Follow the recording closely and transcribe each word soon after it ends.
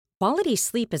Quality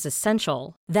sleep is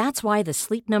essential. That's why the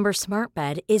Sleep Number Smart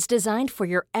Bed is designed for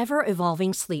your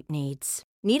ever-evolving sleep needs.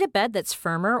 Need a bed that's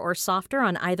firmer or softer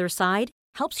on either side?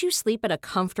 Helps you sleep at a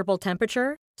comfortable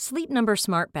temperature? Sleep Number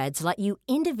Smart Beds let you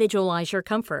individualize your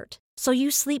comfort, so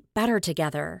you sleep better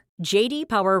together. JD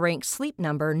Power ranks Sleep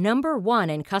Number number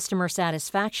 1 in customer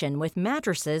satisfaction with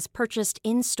mattresses purchased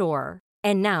in-store.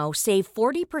 And now, save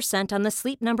 40% on the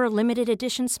Sleep Number Limited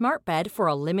Edition Smart Bed for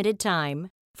a limited time.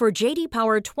 For JD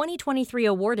Power 2023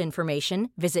 award information,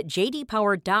 visit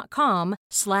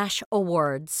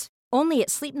jdpower.com/awards. Only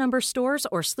at Sleep Number stores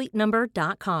or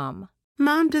sleepnumber.com.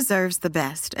 Mom deserves the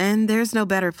best, and there's no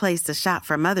better place to shop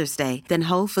for Mother's Day than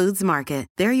Whole Foods Market.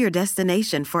 They're your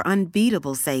destination for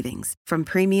unbeatable savings, from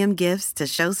premium gifts to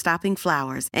show-stopping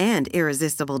flowers and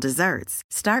irresistible desserts.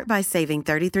 Start by saving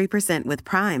 33% with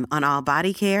Prime on all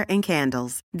body care and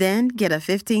candles. Then get a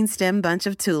 15-stem bunch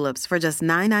of tulips for just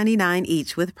 $9.99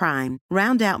 each with Prime.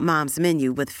 Round out Mom's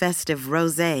menu with festive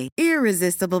rosé,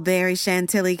 irresistible berry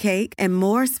chantilly cake, and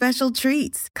more special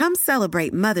treats. Come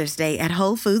celebrate Mother's Day at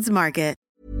Whole Foods Market.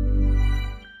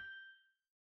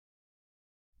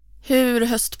 Hur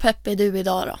höstpepp är du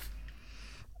idag då?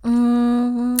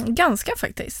 Ganska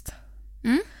faktiskt.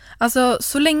 Alltså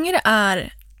så länge det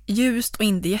är ljust och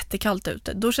inte jättekallt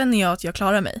ute, då känner jag att jag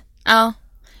klarar mig. Ja,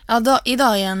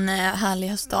 idag är en härlig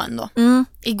höstdag ändå.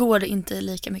 Igår inte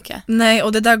lika mycket. Nej,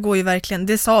 och det där går ju verkligen,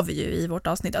 det sa vi ju i vårt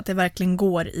avsnitt, att det verkligen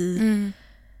går i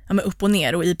men upp och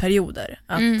ner och i perioder.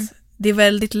 Att det är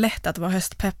väldigt lätt att vara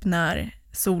höstpepp när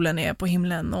solen är på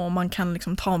himlen och man kan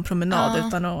liksom ta en promenad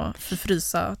utan att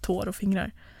förfrysa tår och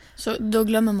fingrar. Så då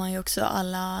glömmer man ju också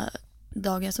alla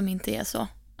dagar som inte är så.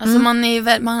 Alltså man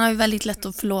har ju väldigt lätt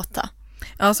att förlåta.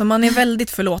 Alltså man är väldigt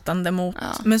förlåtande mot,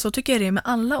 men så tycker jag det är med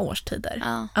alla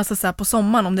årstider. Alltså så här, på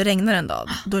sommaren om det regnar en dag,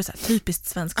 då är det så här typiskt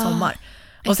svensk sommar.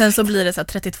 Och sen så blir det så här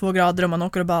 32 grader och man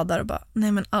åker och badar och bara,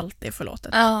 nej men allt är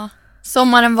förlåtet.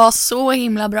 Sommaren var så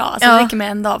himla bra. Alltså det räcker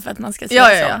med en dag för att man ska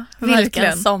säga så.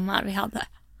 Vilken sommar vi hade.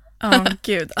 Ja,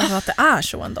 gud. Alltså att det är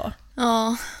så en dag.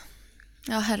 Ja,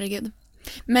 herregud.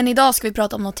 Men idag ska vi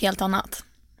prata om något helt annat.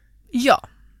 Ja,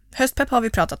 höstpepp har vi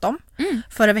pratat om.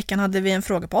 Förra veckan hade vi en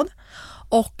frågepodd.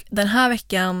 Och den här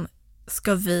veckan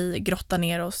ska vi grotta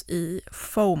ner oss i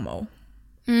FOMO.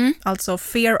 Alltså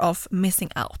fear of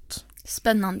missing out.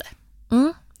 Spännande.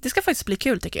 Det ska faktiskt bli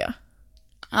kul tycker jag.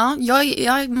 Ja,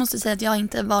 jag måste säga att jag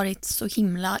inte varit så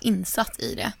himla insatt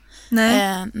i det.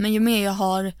 Nej. Men ju mer jag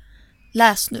har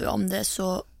läst nu om det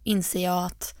så inser jag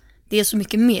att det är så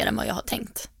mycket mer än vad jag har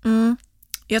tänkt.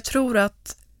 Jag tror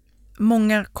att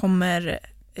många kommer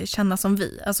känna som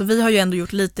vi. Alltså vi har ju ändå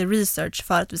gjort lite research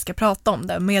för att vi ska prata om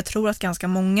det. Men jag tror att ganska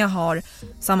många har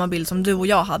samma bild som du och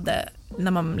jag hade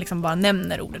när man liksom bara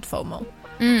nämner ordet FOMO.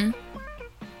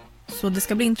 Så det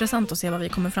ska bli intressant att se vad vi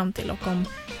kommer fram till och om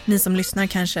ni som lyssnar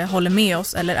kanske håller med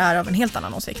oss eller är av en helt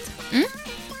annan åsikt.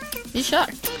 Vi kör.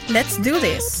 Let's do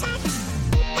this!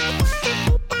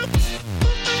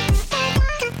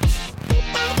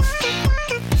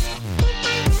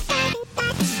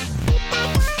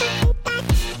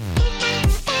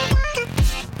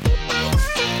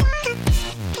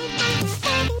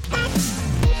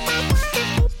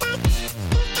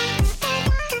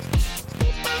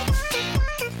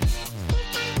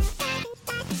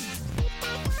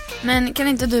 Men kan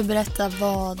inte du berätta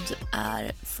vad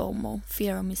är FOMO,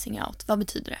 fear of missing out? Vad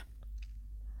betyder det?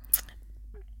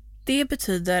 Det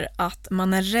betyder att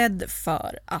man är rädd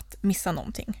för att missa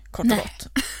någonting, kort och gott.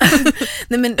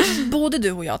 Nej, men både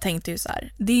du och jag tänkte ju så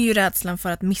här. Det är ju rädslan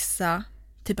för att missa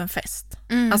typ en fest.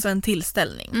 Alltså en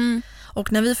tillställning.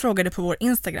 Och när vi frågade på vår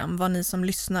Instagram vad ni som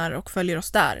lyssnar och följer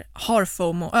oss där har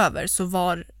FOMO över, så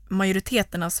var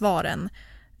majoriteten av svaren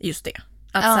just det.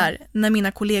 Att så här, när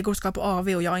mina kollegor ska på AV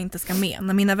och jag inte ska med.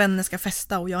 När mina vänner ska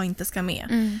festa och jag inte ska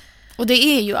med. Och det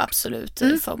är ju absolut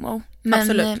FOMO.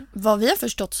 Men vad vi har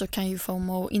förstått så kan ju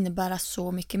FOMO innebära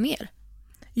så mycket mer.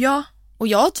 Ja. Och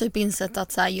jag har typ insett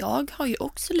att så här, jag har ju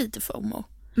också lite FOMO.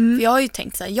 För jag har ju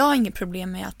tänkt så här, jag har inget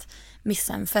problem med att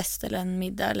missa en fest eller en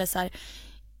middag eller så här.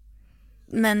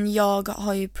 Men jag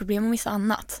har ju problem att missa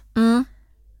annat.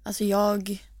 Alltså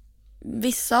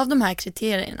vissa av de här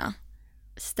kriterierna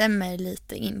stämmer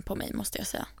lite in på mig, måste jag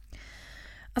säga.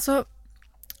 Alltså,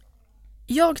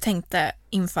 jag tänkte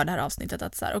inför det här avsnittet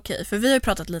att så här, okej, för vi har ju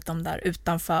pratat lite om det här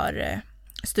utanför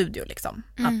studio liksom.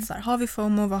 Att så här, har vi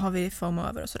FOMO, vad har vi FOMO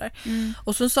över och sådär.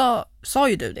 Och så sa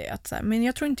ju du det, att så här, men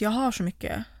jag tror inte jag har så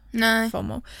mycket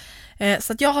FOMO.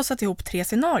 Så att jag har satt ihop 3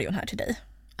 scenarion här till dig.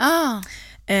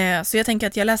 Så jag tänker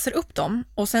att jag läser upp dem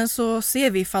och sen så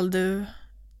ser vi ifall du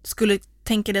skulle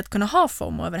tänka dig att kunna ha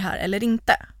FOMO över det här eller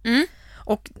inte.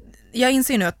 Och jag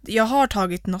inser nu att jag har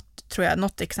tagit något tror jag,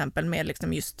 något exempel med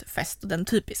liksom just fest och den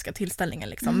typiska tillställningen.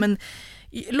 Liksom. Men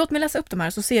låt mig läsa upp de här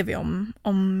så ser vi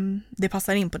om det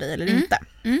passar in på dig eller inte.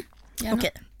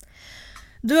 Okej.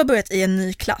 Du har börjat i en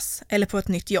ny klass eller på ett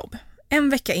nytt jobb. En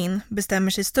vecka in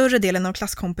bestämmer sig större delen av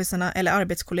klasskompisarna eller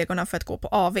arbetskollegorna för att gå på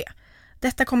AV.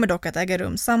 Detta kommer dock att äga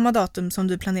rum samma datum som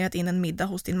du planerat in en middag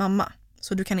hos din mamma.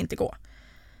 Så du kan inte gå.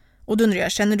 Och då undrar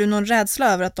jag, känner du någon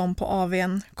rädsla över att de på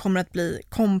AV:n kommer att bli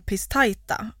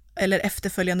kompistajta? Eller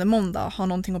efterföljande måndag ha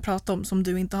någonting att prata om som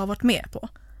du inte har varit med på?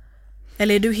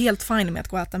 Eller är du helt fin med att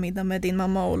gå och äta middag med din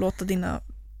mamma och låta dina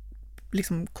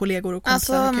liksom, kollegor och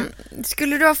kompisar alltså,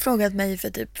 skulle du ha frågat mig för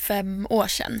typ 5 år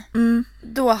sedan,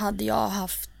 då hade jag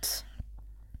haft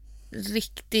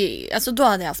då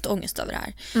hade jag haft ångest över det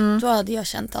här. Då hade jag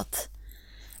känt att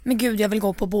men gud, jag vill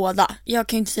gå på båda. Jag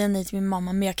kan ju inte säga nej till min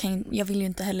mamma, men jag vill ju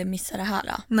inte heller missa det här.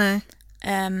 Nej.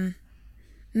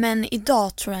 Men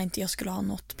idag tror jag inte jag skulle ha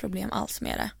något problem alls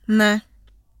med det. Nej.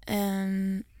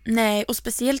 Nej, och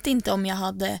speciellt inte om jag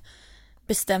hade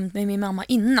bestämt med min mamma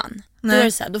innan. Nej. Då är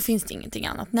det så här, då finns det ingenting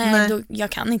annat. Nej. Då, jag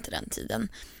kan inte den tiden.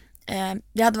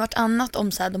 Det hade varit annat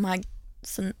om så här,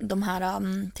 de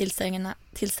här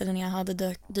tillställningarna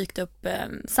hade dykt upp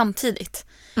samtidigt.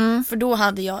 För då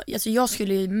hade jag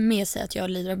skulle ju med säga att jag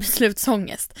lider av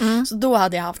beslutsångest. Så då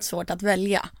hade jag haft svårt att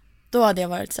välja. Då hade jag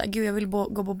varit så här, gud jag vill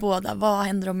gå på båda. Vad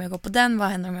händer om jag går på den? Vad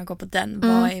händer om jag går på den?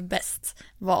 Vad är bäst?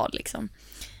 Vad liksom?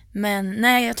 Men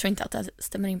nej, jag tror inte att det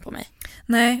stämmer in på mig.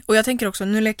 Nej, och jag tänker också,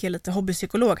 nu leker jag lite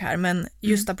hobbypsykolog här, men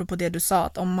just apropå det du sa,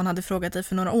 att om man hade frågat dig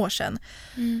för några år sedan.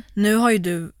 Nu har ju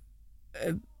du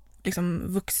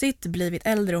liksom vuxit, blivit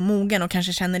äldre och mogen och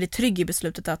kanske känner dig trygg i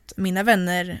beslutet att mina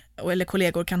vänner eller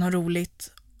kollegor kan ha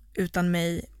roligt utan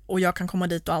mig och jag kan komma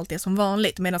dit och allt är som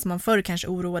vanligt. Medan man förr kanske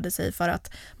oroade sig för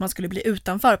att man skulle bli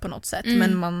utanför på något sätt.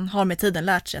 Men man har med tiden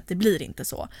lärt sig att det blir inte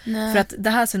så. Nej. För att det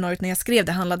här scenariot när jag skrev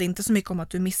det handlade inte så mycket om att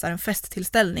du missar en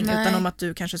festtillställning. Nej. Utan om att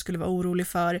du kanske skulle vara orolig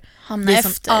för hamna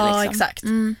efter. Ja, liksom. exakt.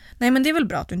 Nej, men det är väl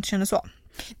bra att du inte känner så.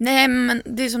 Nej, men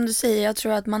det är som du säger. Jag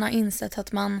tror att man har insett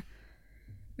att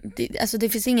det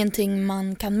finns ingenting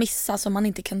man kan missa som man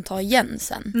inte kan ta igen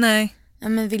sen. Nej. Ja,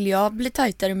 men vill jag bli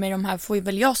tajtare med de här får ju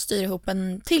väl jag styra ihop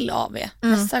en till AV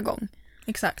nästa gång.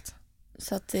 Exakt.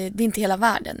 Så att det är inte hela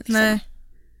världen liksom. Nej.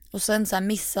 Och sen så här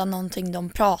missa någonting de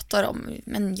pratar om.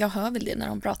 Men jag hör väl det när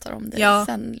de pratar om det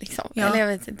sen liksom. Ja. Eller jag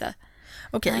vet inte.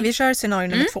 Okej, vi kör scenario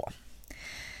nummer 2.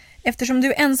 Eftersom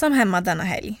du är ensam hemma denna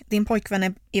helg, din pojkvän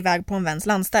är iväg på en väns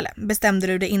landställe, bestämde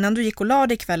du dig innan du gick och la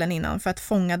dig kvällen innan för att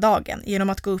fånga dagen genom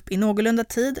att gå upp i någorlunda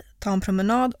tid, ta en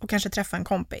promenad och kanske träffa en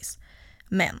kompis.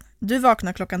 Men du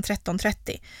vaknar klockan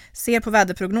 13.30, ser på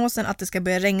väderprognosen att det ska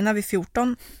börja regna vid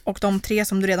 14 och de 3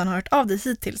 som du redan har hört av dig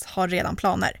hittills har redan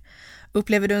planer.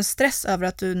 Upplever du en stress över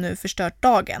att du nu förstört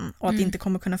dagen och att inte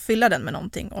kommer kunna fylla den med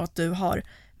någonting och att du har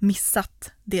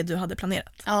missat det du hade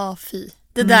planerat? Ja, fy.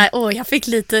 Det där, jag fick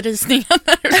lite rysningar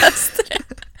när du läste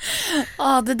det.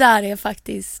 Ja, det där är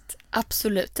faktiskt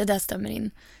absolut, det där stämmer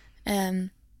in.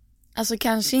 Alltså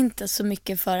kanske inte så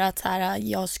mycket för att här,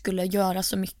 jag skulle göra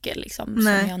så mycket liksom,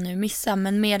 som jag nu missar.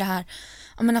 Men med det här,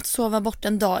 att sova bort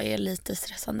en dag är lite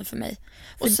stressande för mig.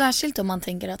 Och särskilt om man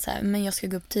tänker att så här, men jag ska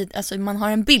gå upp tid. Alltså man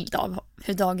har en bild av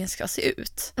hur dagen ska se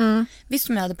ut. Visst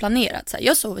som jag hade planerat, så här,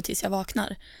 jag sover tills jag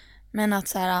vaknar. Men att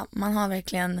så här, man har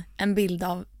verkligen en bild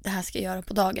av det här ska jag göra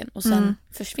på dagen. Och sen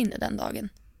försvinner den dagen.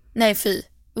 Nej, fy.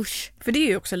 Usch. För det är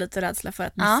ju också lite rädsla för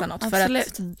att missa något.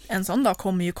 Absolut. För att en sån dag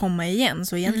kommer ju komma igen.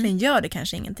 Så egentligen gör det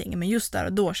kanske ingenting. Men just där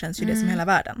och då känns ju det som hela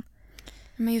världen.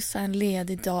 Men just en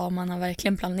ledig dag, man har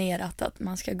verkligen planerat att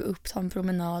man ska gå upp, ta en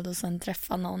promenad och sen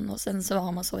träffa någon. Och sen så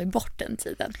har man sovit bort den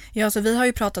tiden. Ja, så vi har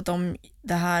ju pratat om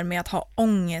det här med att ha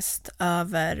ångest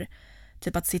över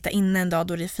typ att sitta inne en dag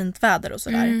då det är fint väder och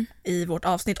sådär. I vårt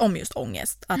avsnitt om just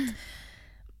ångest. Att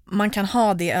man kan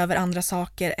ha det över andra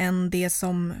saker än det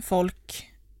som folk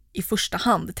i första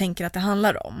hand tänker att det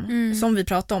handlar om. Som vi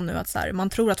pratar om nu, att så här, man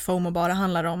tror att FOMO bara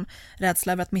handlar om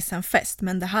rädsla över att missa en fest,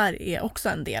 men det här är också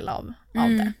en del av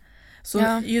det.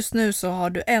 Så just nu så har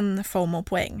du en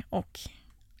FOMO-poäng och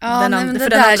den andra, det för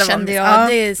där den andra kände jag,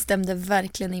 det stämde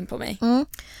verkligen in på mig.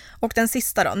 Och den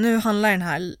sista då, nu handlar den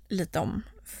här lite om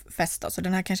fest då, så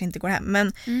den här kanske inte går hem,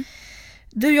 men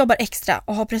du jobbar extra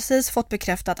och har precis fått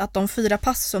bekräftat att de 4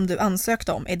 pass som du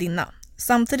ansökte om är dina.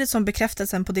 Samtidigt som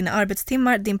bekräftelsen på dina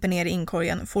arbetstimmar dimper ner i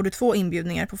inkorgen får du 2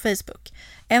 inbjudningar på Facebook.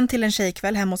 En till en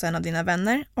tjejkväll hemma hos en av dina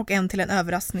vänner och en till en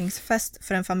överraskningsfest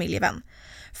för en familjevän.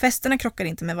 Festerna krockar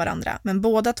inte med varandra, men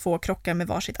båda 2 krockar med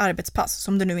varsitt arbetspass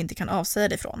som du nu inte kan avsäga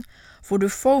dig från. Får du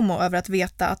FOMO över att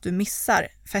veta att du missar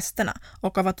festerna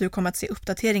och av att du kommer att se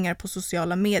uppdateringar på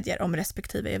sociala medier om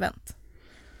respektive event?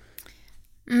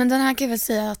 Men den här kan jag väl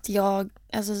säga att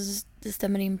det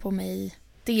stämmer in på mig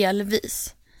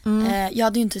delvis. Jag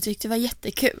hade ju inte tyckt det var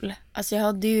jättekul. Alltså jag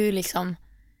hade ju liksom,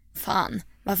 fan,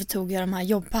 varför tog jag de här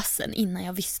jobbpassen innan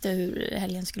jag visste hur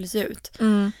helgen skulle se ut?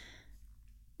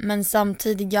 Men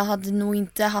samtidigt, jag hade nog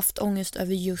inte haft ångest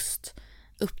över just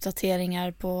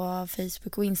uppdateringar på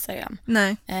Facebook och Instagram.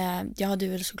 Nej. Jag hade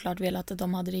väl såklart velat att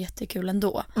de hade det jättekul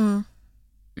ändå.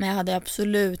 Men jag hade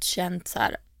absolut känt så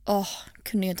här,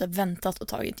 kunde jag inte ha väntat och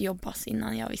tagit jobbpass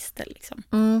innan jag visste liksom.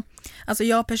 Alltså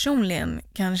jag personligen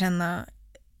kan känna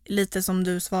lite som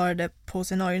du svarade på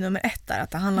scenario nummer 1 där,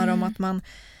 att det handlar om att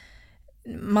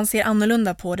man ser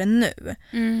annorlunda på det nu.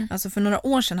 Alltså för några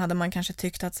år sedan hade man kanske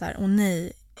tyckt att så här, åh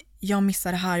nej, jag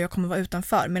missar det här, jag kommer vara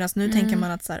utanför. Medan nu tänker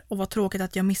man att så här, åh vad tråkigt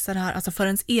att jag missar det här, alltså för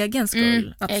ens egen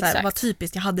skull. Att så här, vad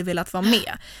typiskt, jag hade velat vara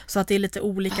med. Så att det är lite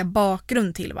olika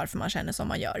bakgrund till varför man känner som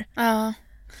man gör. Ja.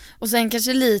 Och sen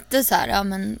kanske lite så här,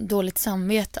 men dåligt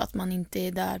samvete att man inte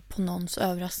är där på någons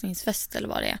överraskningsfest eller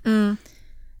vad det är.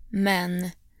 Men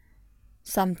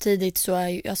samtidigt så är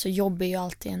ju, alltså jobb är ju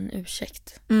alltid en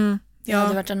ursäkt. Det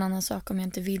hade varit en annan sak om jag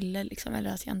inte ville liksom, eller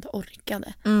att jag inte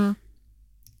orkade.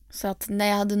 Så att nej,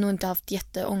 jag hade nog inte haft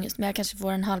jätteångest, men jag kanske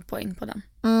får en halv poäng på den.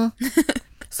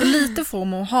 Så lite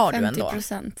FOMO har 50%. Du ändå.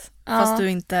 50%. Fast du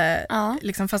inte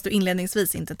liksom, fast du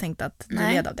inledningsvis inte tänkte att du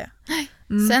led av det.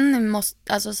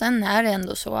 Sen är det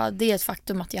ändå så, det är ett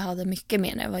faktum att jag hade mycket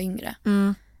mer när jag var yngre.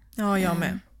 Ja, jag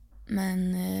med.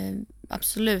 Men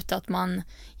absolut att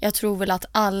jag tror väl att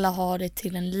alla har det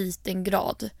till en liten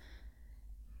grad.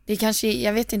 Det kanske,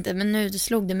 jag vet inte, men nu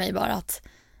slog det mig bara att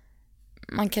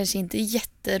man kanske inte är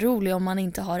jätterolig om man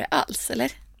inte har det alls,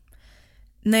 eller?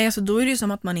 Nej, alltså då är det ju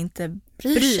som att man inte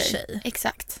bryr sig.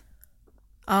 Exakt.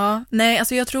 Ja, nej,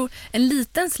 alltså jag tror en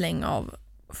liten släng av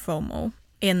FOMO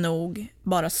är nog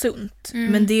bara sunt.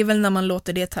 Men det är väl när man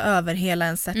låter det ta över hela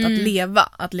ens sätt att leva.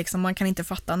 Att liksom man kan inte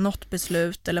fatta något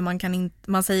beslut, eller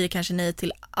man säger kanske nej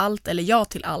till allt eller ja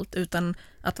till allt utan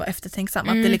att vara eftertänksam.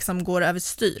 Att det liksom går över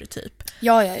styr typ.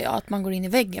 Ja, att man går in i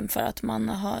väggen för att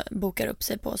man bokar upp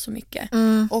sig på så mycket.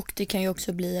 Och det kan ju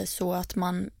också bli så att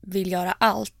man vill göra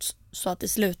allt så att det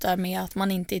slutar med att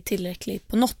man inte är tillräcklig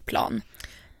på något plan.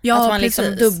 Ja, att man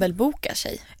liksom dubbelbokar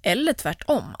sig. Eller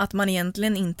tvärtom, att man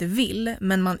egentligen inte vill,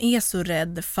 men man är så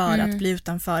rädd för att bli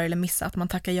utanför eller missa att man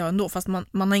tackar ja ändå. Fast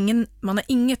man har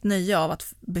inget nöje av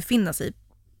att befinna sig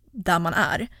där man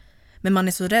är. Men man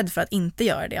är så rädd för att inte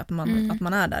göra det, att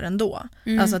man är där ändå.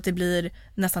 Alltså att det blir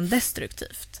nästan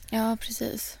destruktivt. Ja,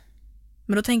 precis.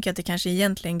 Men då tänker jag att det kanske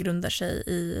egentligen grundar sig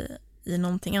i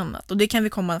någonting annat. Och det kan vi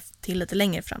komma till lite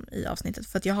längre fram i avsnittet.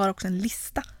 För att jag har också en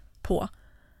lista på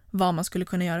vad man skulle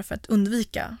kunna göra för att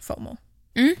undvika FOMO.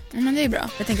 Men det är bra.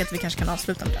 Jag tänker att vi kanske kan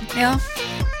avsluta med den. Ja.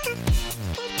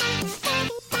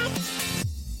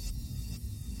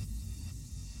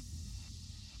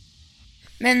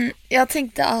 Men jag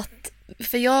tänkte att,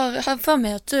 för jag har för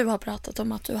mig att du har pratat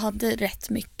om att du hade rätt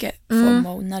mycket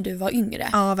FOMO när du var yngre.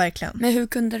 Ja, verkligen. Men hur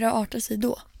kunde det arta sig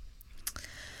då?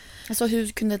 Alltså hur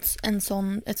kunde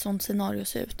ett sånt scenario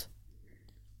se ut?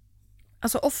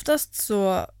 Alltså oftast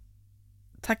så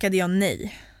tackade jag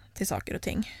nej till saker och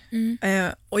ting.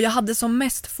 Och jag hade som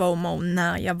mest FOMO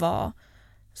när jag var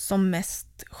som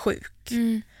mest sjuk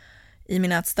i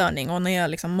min ätstörning och när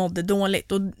jag liksom mådde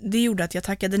dåligt. Och det gjorde att jag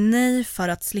tackade nej för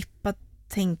att slippa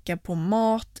tänka på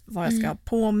mat, vad jag ska ha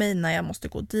på mig, när jag måste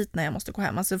gå dit, när jag måste gå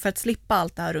hem. Alltså för att slippa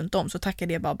allt det här runt om så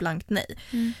tackade jag bara blankt nej.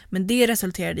 Men det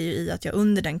resulterade ju i att jag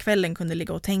under den kvällen kunde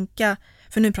ligga och tänka,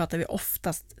 för nu pratar vi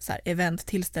oftast så här event,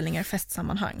 tillställningar,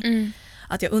 festsammanhang.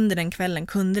 Att jag under den kvällen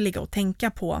kunde ligga och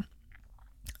tänka på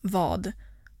vad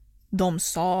de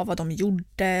sa, vad de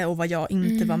gjorde och vad jag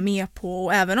inte var med på.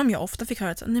 Och även om jag ofta fick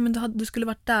höra att nej, men du skulle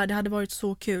varit där, det hade varit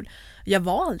så kul. Jag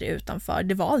var aldrig utanför.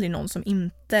 Det var aldrig någon som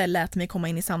inte lät mig komma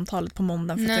in i samtalet på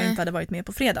måndagen för att jag inte hade varit med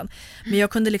på fredagen. Men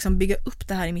jag kunde liksom bygga upp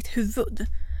det här i mitt huvud.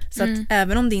 Så att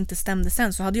även om det inte stämde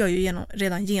sen så hade jag ju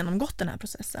redan genomgått den här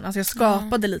processen. Alltså jag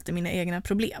skapade lite mina egna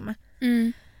problem.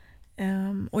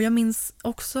 Och jag minns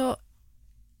också,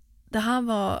 det här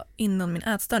var innan min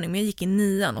ätstörning, men jag gick i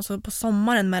 9:an och så på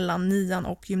sommaren mellan 9:an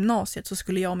och gymnasiet så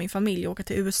skulle jag och min familj åka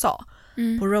till USA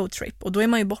på roadtrip. Och då är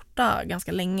man ju borta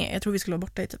ganska länge. Jag tror vi skulle vara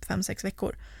borta i typ 5-6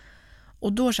 veckor.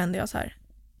 Och då kände jag så här,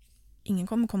 ingen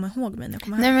kommer komma ihåg mig när jag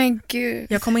kommer hem. Nej men gud.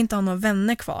 Jag kommer inte ha några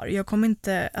vänner kvar. Jag kommer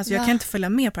inte, alltså jag kan inte följa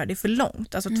med på det här, det är för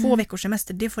långt. Alltså 2 veckors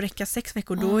semester, det får räcka 6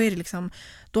 veckor. Då är det liksom,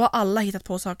 då har alla hittat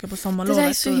på saker på sommarlovet. Det där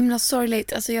är så himla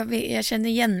sorgligt. Alltså jag känner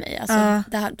igen mig. Alltså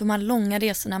de här långa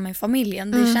resorna med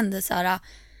familjen, det kändes så här,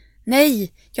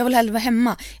 Nej, jag vill hellre vara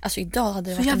hemma. Alltså idag hade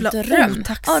det Så varit jävla en dröm.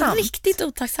 otacksamt. Ja, riktigt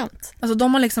otacksamt. Alltså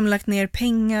de har liksom lagt ner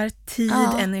pengar, tid,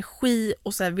 energi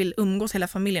och så här vill umgås hela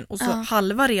familjen. Och så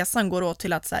halva resan går åt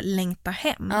till att så här längta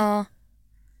hem. Ja.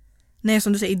 Nej,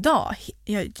 som du säger, idag,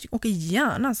 jag åker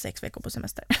gärna 6 veckor på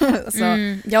semester. Alltså,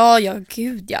 Ja,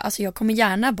 gud ja. Alltså jag kommer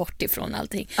gärna bort ifrån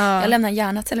allting. Jag lämnar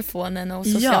gärna telefonen och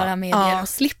sociala medier och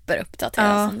slipper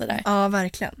uppdatera sånt där. Ja,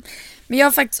 verkligen. Men jag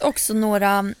har faktiskt också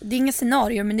några, det är inga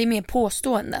scenarier men det är mer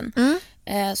påståenden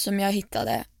som jag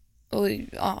hittade och,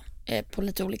 på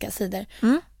lite olika sidor.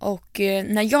 Och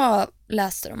när jag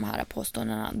läste de här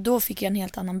påståendena då fick jag en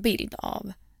helt annan bild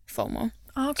av FOMO.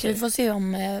 Så vi får se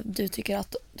om du tycker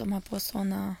att de här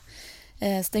påståendena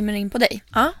stämmer in på dig.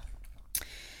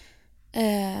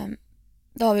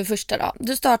 Då har vi första då.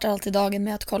 Du startar alltid dagen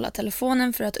med att kolla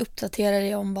telefonen för att uppdatera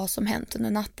dig om vad som hänt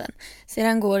under natten.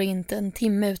 Sedan går det inte en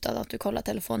timme utan att du kollar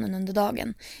telefonen under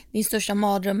dagen. Din största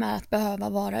mardröm är att behöva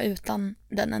vara utan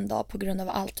den en dag på grund av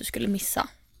allt du skulle missa.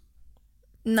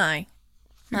 Nej.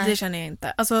 Det känner jag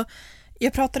inte. Alltså,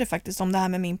 jag pratade faktiskt om det här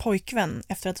med min pojkvän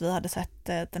efter att vi hade sett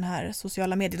den här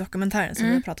sociala mediedokumentären som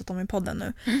vi har pratat om i podden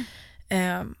nu.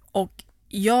 Och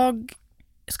jag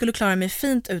skulle klara mig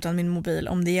fint utan min mobil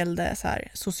om det gällde så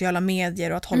här sociala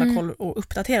medier och att hålla koll och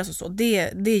uppdateras och så.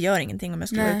 Det gör ingenting om jag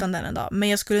skulle vara utan den en dag. Men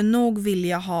jag skulle nog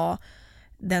vilja ha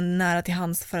den nära till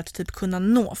hands för att typ kunna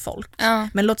nå folk.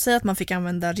 Men låt säga att man fick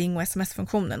använda ring- och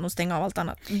sms-funktionen och stänga av allt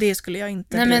annat. Det skulle jag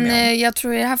inte bry mig om. Jag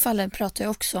tror i det här fallet pratar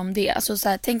jag också om det. Alltså så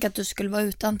här, tänk att du skulle vara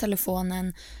utan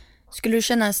telefonen. Skulle du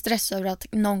känna en stress över att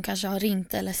någon kanske har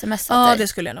ringt eller smsat dig? Ja, det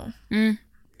skulle jag nog.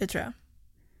 Det tror jag.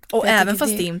 Och även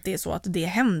fast det inte är så att det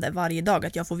händer varje dag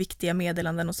att jag får viktiga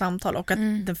meddelanden och samtal och att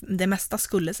det mesta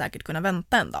skulle säkert kunna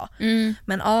vänta en dag.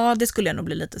 Men det skulle jag nog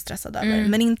bli lite stressad över.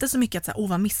 Men inte så mycket att så här,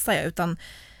 vad missar jag, utan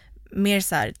mer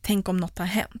så här, tänk om något har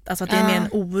hänt. Alltså att det är mer en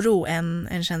oro än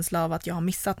en känsla av att jag har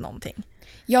missat någonting.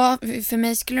 Ja, för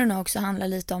mig skulle det nog också handla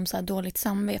lite om så här dåligt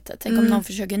samvete. Tänk om någon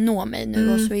försöker nå mig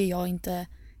nu och så är jag inte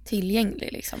tillgänglig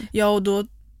liksom. Ja, och då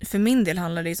för min del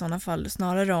handlar det i sådana fall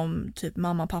snarare om typ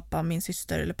mamma, pappa, min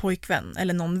syster eller pojkvän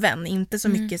eller någon vän. Inte så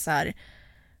mycket så här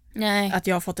att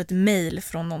jag har fått ett mejl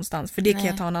från någonstans, för det kan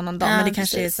jag ta en annan dag. Men det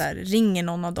kanske är så här, ringer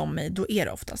någon av dem mig, då är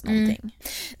det oftast någonting.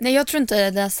 Nej, jag tror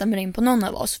inte det stämmer in på någon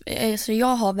av oss. Så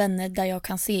jag har vänner där jag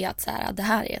kan se att så här, det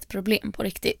här är ett problem på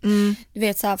riktigt. Du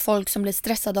vet så här, folk som blir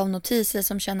stressade av notiser,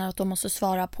 som känner att de måste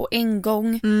svara på en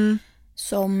gång.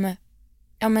 Som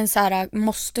så här,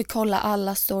 måste kolla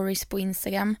alla stories på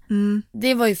Instagram.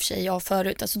 Det var ju för sig jag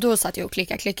förut. Alltså då satt jag och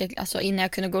klickade alltså innan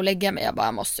jag kunde gå och lägga mig. Jag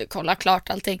bara måste kolla klart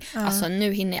allting. Alltså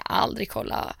nu hinner jag aldrig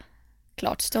kolla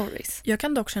klart stories. Jag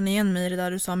kan dock känna igen mig i det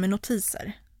där du sa med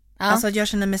notiser. Alltså att jag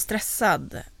känner mig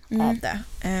stressad av det.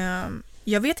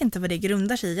 Jag vet inte vad det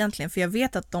grundar sig egentligen, för jag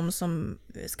vet att de som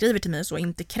skriver till mig så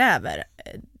inte kräver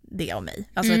det av mig.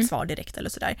 Alltså ett svar direkt eller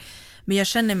sådär. Men jag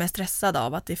känner mig stressad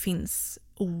av att det finns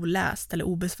oläst eller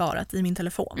obesvarat i min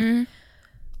telefon.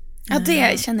 Ja,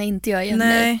 det känner inte jag igen.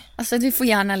 Nej. Alltså det får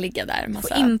gärna ligga där. Det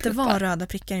får inte vara röda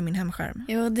prickar i min hemskärm.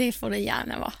 Jo, det får det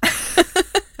gärna vara.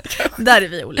 Där är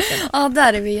vi olika då. Ja,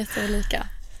 där är vi jätteolika.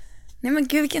 Nej men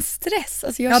gud, vilken stress.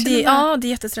 Alltså, jag det är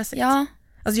jättestressigt. Ja.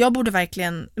 Alltså jag borde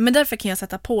verkligen, men därför kan jag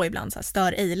sätta på ibland så här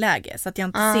stör ej-läge så att jag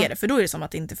inte ser det, för då är det som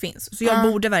att det inte finns. Så jag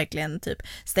borde verkligen typ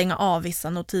stänga av vissa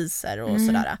notiser och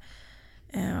sådär.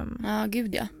 Ja,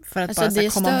 gud ja. För att alltså, bara så här,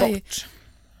 komma bort.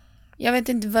 Jag vet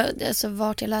inte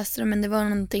vart jag läste det, men det var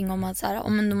någonting om att så här,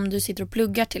 om du sitter och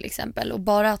pluggar till exempel och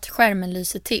bara att skärmen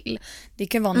lyser till, det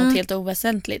kan vara något helt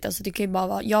oväsentligt. Alltså det kan ju bara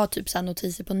vara, jag har typ så här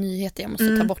notiser på nyheter, jag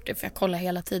måste ta bort det för jag kollar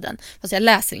hela tiden. Fast jag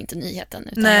läser inte nyheten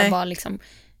utan jag bara liksom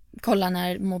kollar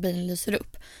när mobilen lyser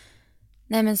upp.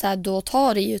 Nej men så här, då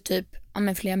tar det ju typ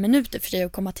flera minuter för dig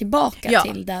att komma tillbaka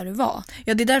till där du var.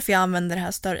 Ja, det är därför jag använder det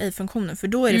här stör ej-funktionen, för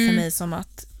då är det för mig som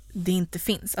att det inte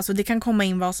finns. Alltså det kan komma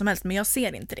in vad som helst, men jag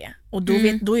ser inte det. Och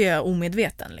då är jag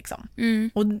omedveten liksom.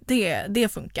 Och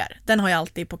det funkar. Den har jag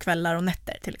alltid på kvällar och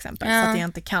nätter till exempel, så att jag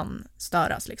inte kan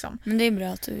störas liksom. Men det är bra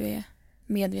att du är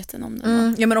medveten om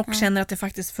det. Ja, men och känner att det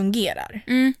faktiskt fungerar.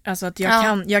 Alltså att jag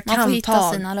kan man får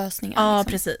hitta sina lösningar. Ja,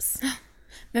 liksom. Precis.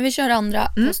 Men vi kör andra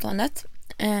påståendet.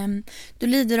 Du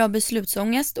lider av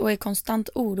beslutsångest och är konstant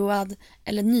oroad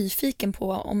eller nyfiken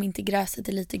på om inte gräset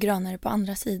är lite grönare på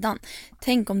andra sidan.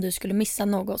 Tänk om du skulle missa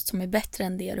något som är bättre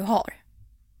än det du har.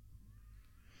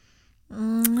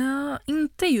 Ja,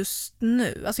 inte just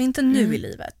nu. Alltså inte nu i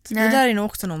livet. Nej. Det där är nog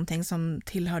också någonting som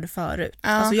tillhörde förut. Ja.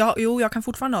 Alltså jag kan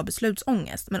fortfarande ha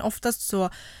beslutsångest, men oftast så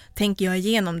tänker jag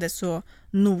igenom det så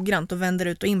noggrant och vänder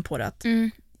ut och in på det att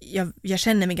jag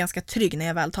känner mig ganska trygg när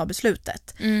jag väl tar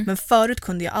beslutet. Men förut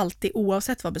kunde jag alltid,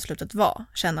 oavsett vad beslutet var,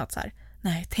 känna att så här,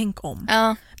 Nej, tänk om.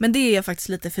 Ja. Men det är jag faktiskt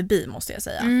lite förbi, måste jag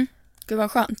säga. Gud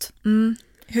vad skönt.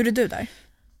 Hur är du där?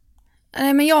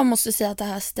 Nej, men jag måste säga att det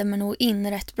här stämmer nog in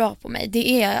rätt bra på mig.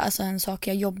 Det är alltså en sak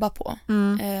jag jobbar på.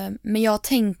 Men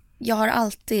jag har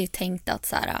alltid tänkt att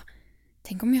så här,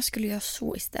 tänk om jag skulle göra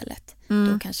så istället.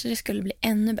 Då kanske det skulle bli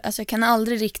ännu bättre. Alltså jag kan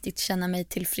aldrig riktigt känna mig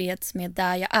tillfreds med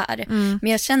där jag är.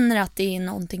 Men jag känner att det är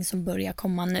någonting som börjar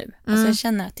komma nu. Alltså jag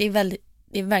känner att det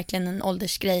är verkligen en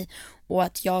åldersgrej. Och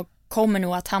att jag kommer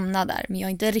nog att hamna där. Men jag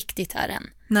är inte riktigt här än.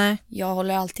 Nej. Jag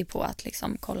håller alltid på att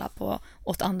liksom kolla på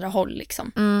åt andra håll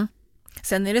liksom.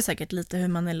 Sen är det säkert lite hur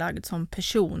man är lagd som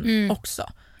person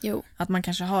också. Jo. Att man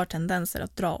kanske har tendenser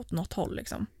att dra åt något håll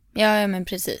liksom. Ja, men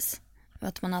precis.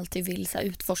 Att man alltid vill så här,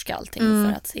 utforska allting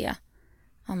för att se,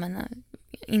 ja, men,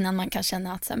 innan man kan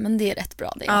känna att så här, men det är rätt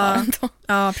bra det jag har ändå.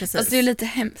 Ja, precis. Alltså, det är lite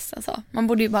hemskt alltså. Man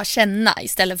borde ju bara känna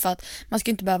istället för att man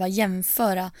ska inte behöva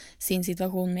jämföra sin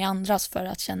situation med andras för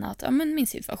att känna att ja, men min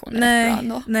situation är rätt bra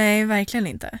ändå. Nej, verkligen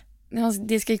inte.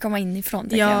 Det ska ju komma inifrån.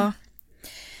 Ja.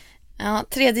 Ja,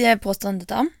 tredje påståendet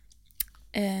då.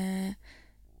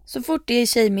 Så fort det är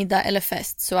tjejmiddag eller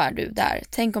fest så är du där.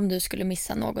 Tänk om du skulle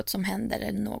missa något som händer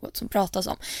eller något som pratas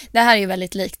om. Det här är ju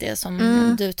väldigt likt det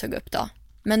som du tog upp då.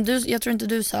 Men jag tror inte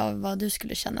du sa vad du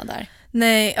skulle känna där.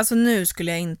 Nej, alltså nu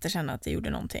skulle jag inte känna att det gjorde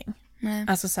någonting. Nej.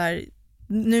 Alltså så här,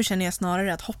 nu känner jag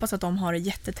snarare att hoppas att de har det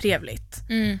jättetrevligt.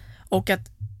 Och att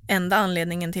enda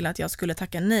anledningen till att jag skulle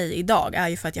tacka nej idag är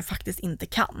ju för att jag faktiskt inte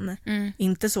kan.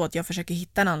 Inte så att jag försöker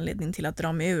hitta en anledning till att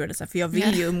dra mig ur det, för jag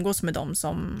vill ju umgås med dem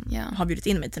som har bjudit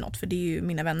in mig till något, för det är ju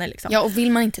mina vänner liksom. Ja, och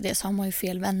vill man inte det så har man ju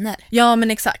fel vänner. Ja,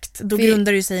 men exakt. Då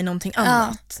grundar det sig i någonting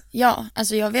annat. Ja,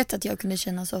 alltså jag vet att jag kunde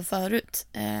känna så förut.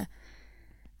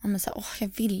 Men så här,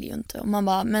 jag vill ju inte. Och man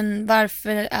bara, men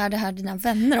varför är det här dina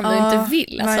vänner om du inte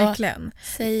vill? Alltså, verkligen.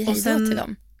 Säg hej då till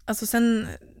dem. Alltså sen,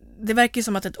 det verkar ju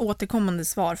som att ett återkommande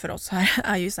svar för oss här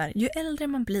är ju så här, ju äldre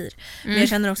man blir. Men jag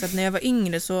känner också att när jag var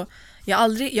yngre så jag har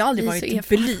aldrig varit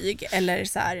blyg eller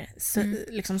så här,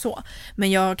 liksom så.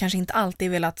 Men jag har kanske inte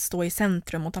alltid velat stå i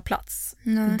centrum och ta plats.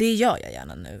 Det gör jag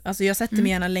gärna nu. Alltså jag sätter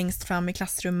mig gärna längst fram i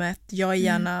klassrummet. Jag är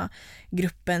gärna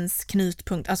gruppens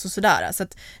knutpunkt, alltså sådär. Så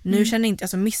att nu känner jag inte,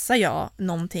 alltså missar jag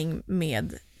någonting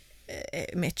med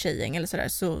ett tjejgäng eller sådär,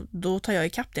 så då tar jag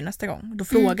ikapp det nästa gång. Då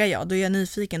frågar jag, då är jag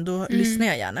nyfiken, då lyssnar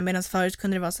jag gärna. Medan förut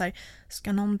kunde det vara så här,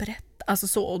 ska någon berätta? Alltså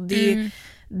så, och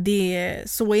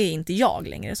så är inte jag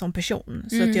längre som person.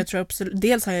 Så att jag tror absolut,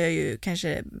 dels har jag ju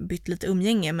kanske bytt lite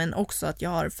umgänge, men också att jag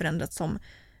har förändrats som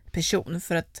person.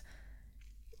 För att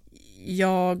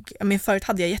förut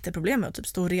hade jag jätteproblem med att typ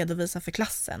stå och redovisa för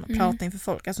klassen och prata inför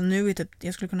folk. Alltså nu är typ,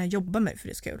 jag skulle kunna jobba mig för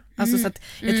det skull. Alltså så att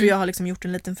jag tror jag har liksom gjort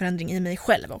en liten förändring i mig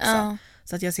själv också.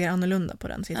 Så att jag ser annorlunda på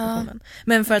den situationen.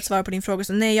 Men för att svara på din fråga,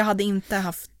 så nej, jag hade inte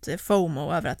haft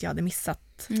FOMO över att jag hade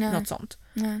missat något sånt.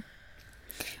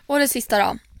 Och det sista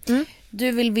då.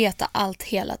 Du vill veta allt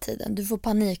hela tiden. Du får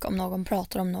panik om någon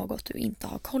pratar om något du inte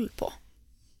har koll på.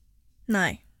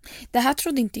 Nej. Det här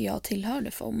trodde inte jag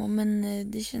tillhörde FOMO, men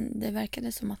det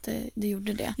verkade som att det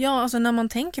gjorde det. Ja, alltså när man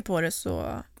tänker på det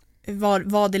så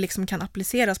vad det liksom kan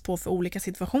appliceras på för olika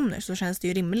situationer, så känns det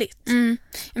ju rimligt.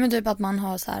 Ja, men typ att man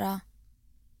har så här,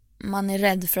 man är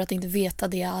rädd för att inte veta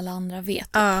det alla andra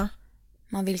vet.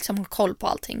 Man vill liksom ha koll på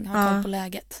allting, ha koll på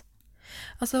läget.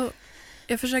 Alltså,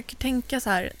 jag försöker tänka så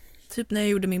här, typ när jag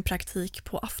gjorde min praktik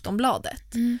på Aftonbladet,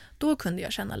 då kunde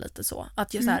jag känna lite så.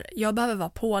 Att jag behöver vara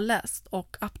påläst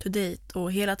och up to date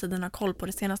och hela tiden ha koll på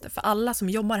det senaste. För alla som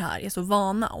jobbar här är så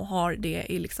vana och har det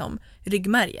i liksom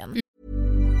ryggmärgen.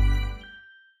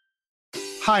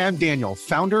 Hi, I'm Daniel,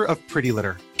 founder of Pretty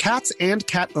Litter. Cats and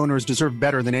cat owners deserve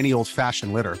better than any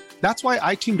old-fashioned litter. That's why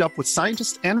I teamed up with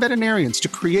scientists and veterinarians to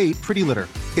create Pretty Litter.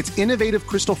 Its innovative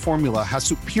crystal formula has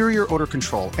superior odor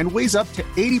control and weighs up to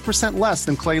 80% less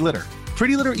than clay litter.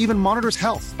 Pretty Litter even monitors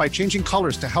health by changing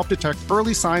colors to help detect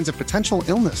early signs of potential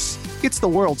illness. It's the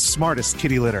world's smartest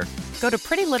kitty litter. Go to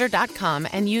prettylitter.com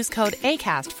and use code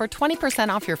ACAST for 20%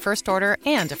 off your first order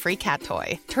and a free cat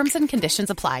toy. Terms and conditions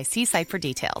apply. See site for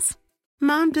details.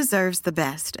 Mom deserves the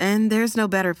best, and there's no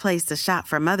better place to shop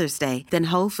for Mother's Day than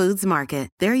Whole Foods Market.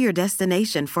 They're your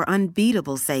destination for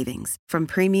unbeatable savings, from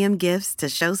premium gifts to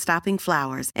show-stopping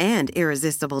flowers and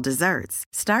irresistible desserts.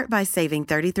 Start by saving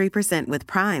 33% with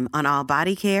Prime on all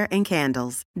body care and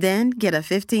candles. Then get a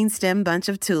 15-stem bunch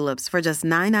of tulips for just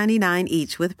 $9.99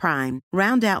 each with Prime.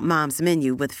 Round out Mom's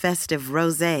menu with festive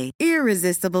rosé,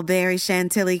 irresistible berry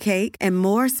chantilly cake, and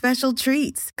more special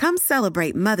treats. Come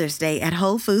celebrate Mother's Day at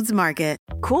Whole Foods Market.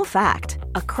 Cool fact,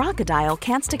 a crocodile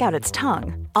can't stick out its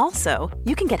tongue. Also,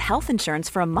 you can get health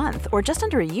insurance for a month or just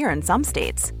under a year in some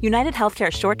states. United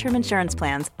Healthcare short-term insurance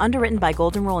plans, underwritten by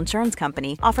Golden Rule Insurance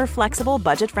Company, offer flexible,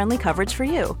 budget-friendly coverage for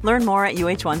you. Learn more at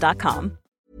uh1.com.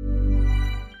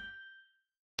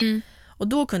 Och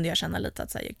då kunde jag känna lite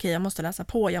att säga, okej, jag måste läsa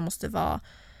på, jag måste vara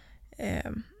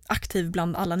aktiv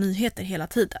bland alla nyheter hela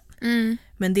tiden.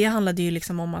 Men det handlade ju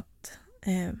liksom om att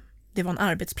det var en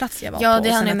arbetsplats jag var på. Ja, det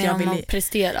handlar att mer jag om att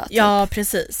prestera. Typ. Ja,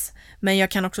 precis. Men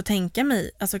jag kan också tänka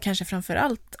mig, alltså kanske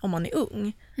framförallt om man är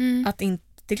ung, att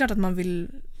det är klart att man vill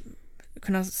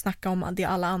kunna snacka om det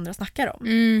alla andra snackar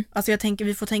om. Alltså jag tänker,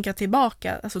 vi får tänka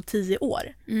tillbaka alltså 10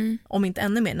 år, om inte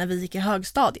ännu mer, när vi gick i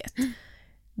högstadiet.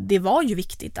 Det var ju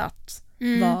viktigt att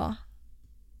vara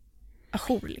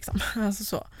ajour liksom. Alltså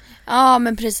så. Ja,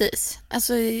 men precis.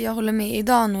 Alltså jag håller med.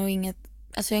 Idag nog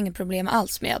jag har inget problem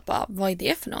alls med att bara, vad är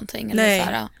det för någonting? Eller så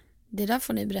här, det där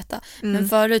får ni berätta. Men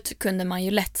förut kunde man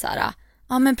ju lätt så här,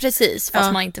 ja men precis,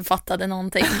 fast man inte fattade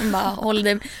någonting. Man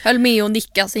bara höll med och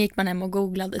nickade, så gick man hem och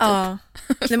googlade typ. Ja.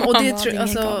 Nej, men, och, det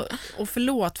alltså, och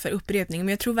förlåt för upprepning, men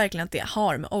jag tror verkligen att det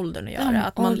har med åldern att göra.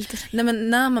 Att man,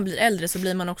 när man blir äldre så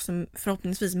blir man också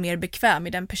förhoppningsvis mer bekväm i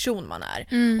den person man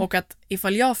är. Och att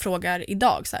ifall jag frågar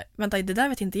idag så här, vänta, det där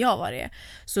vet inte jag vad det är,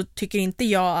 så tycker inte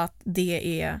jag att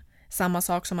det är samma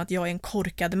sak som att jag är en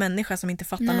korkad människa som inte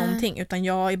fattar någonting, utan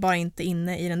jag är bara inte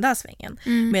inne i den där svängen.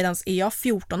 Medan är jag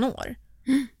 14 år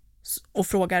och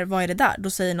frågar vad är det där, då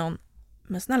säger någon,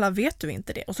 men snälla, vet du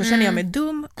inte det? Och så känner jag mig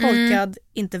dum, korkad,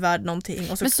 inte värd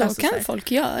någonting. Och så, men så alltså, kan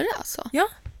folk göra alltså. Ja.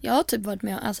 Jag har typ varit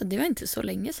med, alltså det var inte så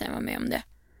länge sedan jag var med om det.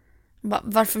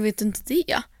 Varför vet du inte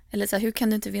det? Eller så här, hur kan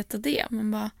du inte veta det?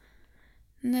 Man bara,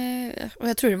 nej. Och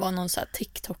jag tror det var någon så här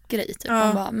TikTok-grej typ.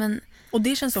 Man bara, men och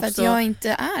det känns för också, att jag inte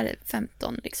är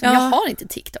 15 liksom. Jag har inte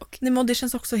TikTok. Nej, men det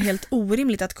känns också helt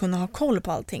orimligt att kunna ha koll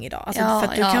på allting idag. Alltså, för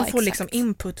att du kan få liksom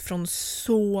input från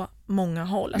så många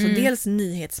håll. Alltså dels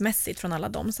nyhetsmässigt från alla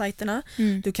de sajterna.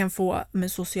 Du kan få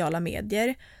med sociala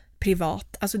medier,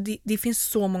 privat. Alltså det finns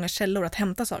så många källor att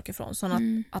hämta saker från. Så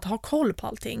att ha koll på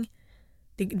allting,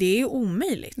 det är ju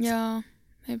omöjligt. Ja.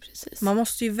 Ja, precis. Man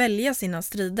måste ju välja sina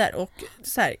strider och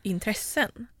så här,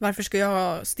 intressen. Varför ska jag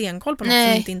ha stenkoll på något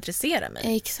som inte intresserar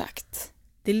mig? Exakt.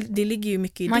 Det ligger ju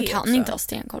mycket i man det kan också. inte ha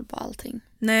stenkoll på allting.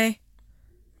 Nej.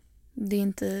 Det är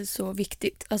inte så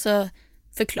viktigt. Alltså,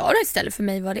 förklara istället för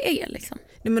mig vad det är liksom.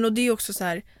 Nej, men och det är också så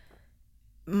här,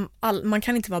 man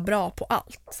kan inte vara bra på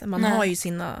allt. Man har ju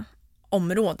sina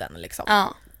områden liksom.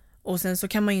 Ja. Och sen så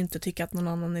kan man ju inte tycka att någon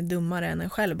annan är dummare än en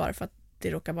själv bara för att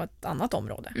det råkar vara ett annat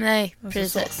område. Nej, alltså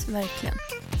precis. Så. Verkligen.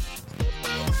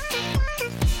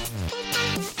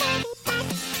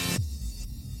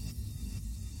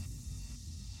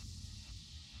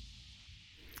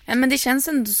 Ja, men det känns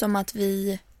ändå som att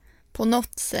vi på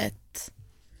något sätt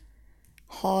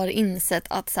har insett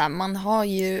att så här, man har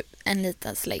ju en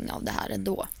liten släng av det här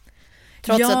ändå.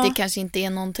 Trots att det kanske inte är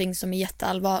någonting som är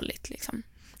jätteallvarligt liksom.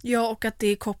 Ja, och att det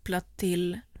är kopplat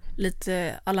till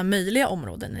lite alla möjliga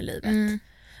områden i livet.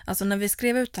 Alltså när vi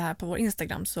skrev ut det här på vår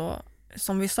Instagram, så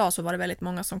som vi sa, så var det väldigt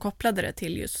många som kopplade det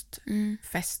till just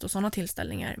fest och sådana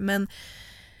tillställningar. Men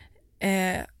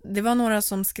det var några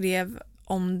som skrev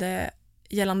om det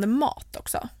gällande mat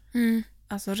också.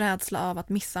 Alltså rädsla av att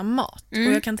missa mat.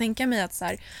 Och jag kan tänka mig att så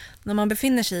här, när man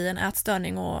befinner sig i en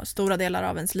ätstörning och stora delar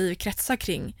av ens liv kretsar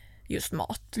kring just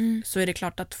mat, så är det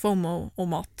klart att FOMO och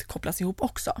mat kopplas ihop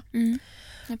också.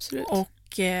 Absolut.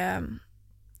 Och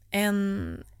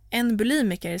en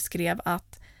bulimiker skrev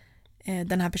att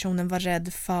den här personen var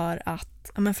rädd för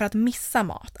att missa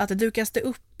mat. Att det dukas det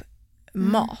upp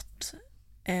mat.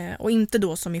 Och inte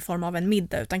då som i form av en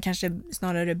middag, utan kanske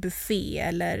snarare buffé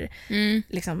eller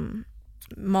liksom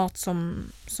mat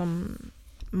som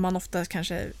man ofta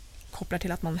kanske kopplar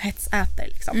till att man hetsäter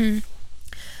liksom.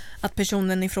 Att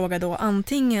personen i fråga då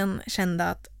antingen kände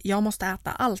att jag måste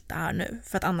äta allt det här nu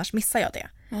för att annars missar jag det.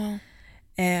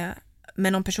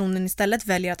 Men om personen istället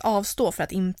väljer att avstå för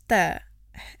att inte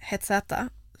hetsäta,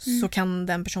 så kan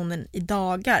den personen i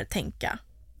dagar tänka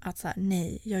att så här,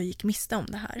 nej, jag gick miste om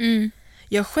det här.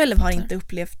 Jag själv har inte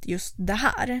upplevt just det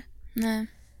här. Nej.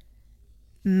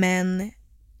 Men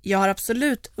jag har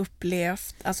absolut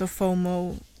upplevt alltså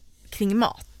FOMO kring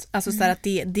mat. Alltså så här att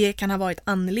det kan ha varit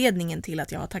anledningen till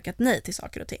att jag har tackat nej till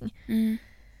saker och ting.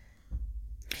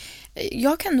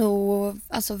 Jag kan nog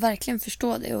alltså verkligen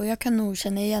förstå det, och jag kan nog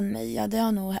känna igen mig. Ja, det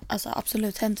har nog alltså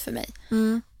absolut hänt för mig.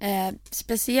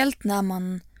 Speciellt när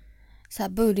man så här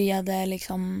började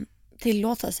liksom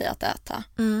tillåta sig att äta.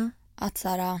 Att så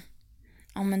här,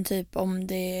 ja men typ om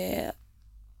det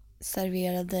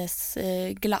serverades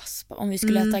glass, om vi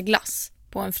skulle äta glass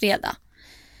på en fredag,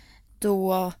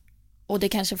 då, och det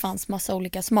kanske fanns massa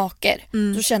olika smaker.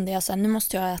 Då kände jag så här, nu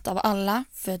måste jag äta av alla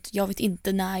för att jag vet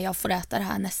inte när jag får äta det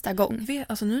här nästa gång.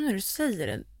 Alltså nu när du säger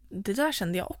det, det där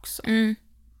kände jag också.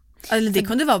 Eller det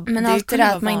kunde vara, men det allt kunde det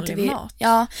vara att man vanlig inte vill, mat.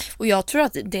 ja, och jag tror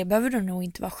att det behöver du nog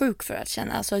inte vara sjuk för att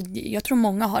känna. Alltså, jag tror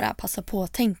många har det här passa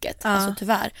på-tänket. Alltså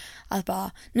tyvärr. Att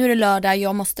bara, nu är det lördag,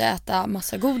 jag måste äta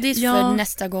massa godis för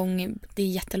nästa gång, det är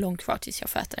jättelångt kvar tills jag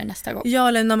får äta det nästa gång. Ja,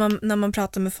 eller när man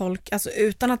pratar med folk, alltså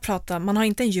utan att prata, man har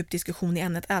inte en djup diskussion i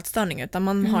ämnet ätstörning, utan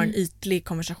man har en ytlig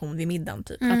konversation vid middagen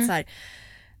typ. Att så här,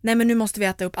 nej men nu måste vi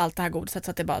äta upp allt det här godiset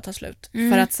så att det bara tar slut.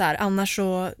 För att så här, annars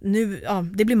så, nu,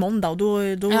 det blir måndag och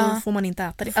då får man inte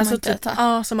äta det. Alltså typ,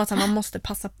 som att man måste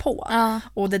passa på.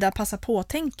 Och det där passa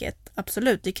på-tänket,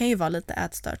 absolut, det kan ju vara lite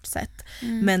ätstört sätt.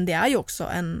 Men det är ju också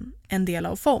en del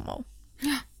av FOMO.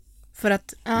 För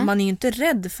att man är ju inte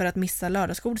rädd för att missa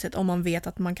lördagsgodiset om man vet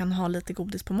att man kan ha lite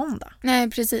godis på måndag.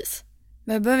 Nej, precis.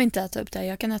 Men jag behöver inte äta upp det,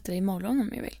 jag kan äta det imorgon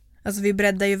om jag vill. Alltså vi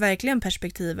breddar ju verkligen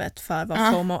perspektivet för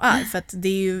vad FOMO är. För att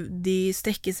det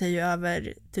sträcker sig ju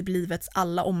över typ livets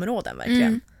alla områden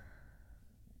verkligen.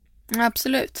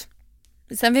 Absolut.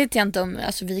 Sen vet jag inte om,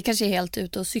 alltså vi kanske är helt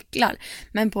ute och cyklar.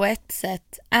 Men på ett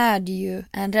sätt är det ju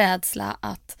en rädsla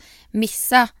att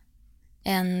missa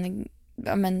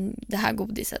det här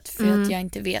godiset. För att jag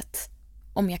inte vet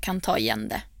om jag kan ta igen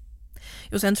det.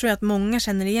 Och sen tror jag att många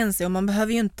känner igen sig och man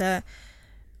behöver ju inte...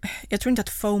 Jag tror inte att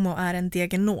FOMO är en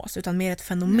diagnos utan mer ett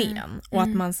fenomen. Och att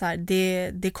man så här,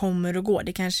 det kommer och går.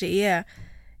 Det kanske är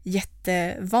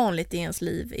jättevanligt i ens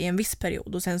liv i en viss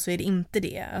period och sen så är det inte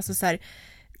det. Alltså så här,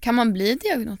 kan man bli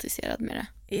diagnostiserad med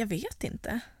det? Jag vet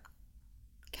inte.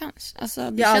 Kanske.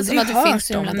 Alltså, det känns som att det finns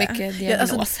så himla mycket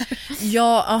diagnoser.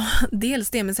 Ja, dels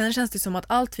det. Men sen känns det som att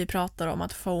allt vi pratar om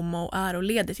att FOMO är och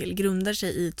leder till grundar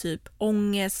sig i typ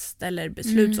ångest eller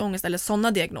beslutsångest eller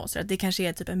sådana diagnoser. Att det kanske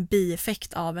är typ en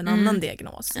bieffekt av en annan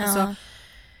diagnos. Ja, alltså,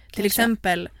 till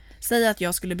exempel, säg att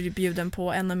jag skulle bli bjuden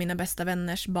på en av mina bästa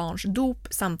vänners barns dop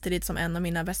samtidigt som en av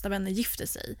mina bästa vänner gifter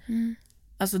sig.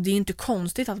 Alltså det är inte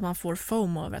konstigt att man får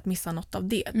FOMO över att missa något av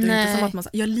det. Det är inte som att man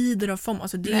säger, jag lider av FOMO.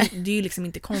 Alltså det är ju liksom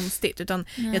inte konstigt. Utan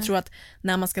jag tror att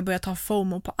när man ska börja ta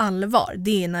FOMO på allvar,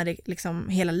 det är när det liksom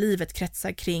hela livet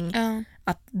kretsar kring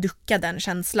att ducka den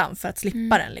känslan för att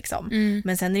slippa den liksom.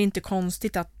 Men sen är det inte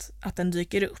konstigt att den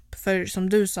dyker upp. För som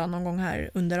du sa någon gång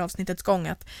här under avsnittets gång,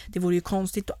 att det vore ju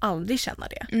konstigt att aldrig känna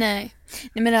det. Nej,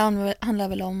 men det handlar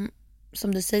väl om,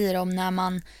 som du säger, om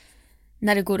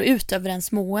när det går ut över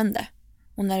ens mående.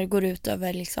 Och när det går ut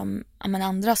över liksom,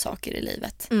 andra saker i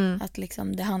livet. Att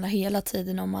liksom, det handlar hela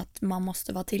tiden om att man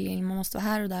måste vara tillgänglig. Man måste vara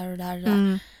här och där och där och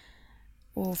där.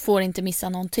 Och får inte missa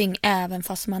någonting. Även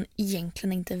fast man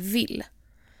egentligen inte vill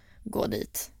gå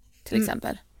dit. Till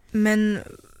exempel. Men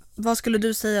vad skulle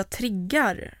du säga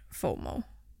triggar FOMO?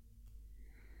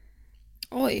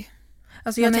 Oj.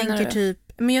 Alltså jag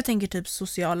tänker typ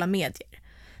sociala medier.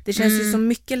 Det känns ju så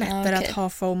mycket lättare att ha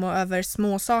FOMO över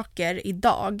små saker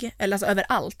idag, eller alltså över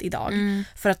allt idag,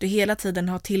 för att du hela tiden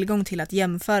har tillgång till att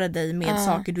jämföra dig med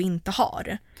saker du inte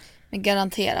har. Men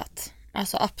garanterat,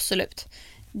 alltså absolut.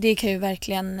 Det kan ju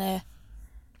verkligen,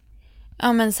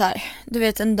 så här, du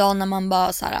vet en dag när man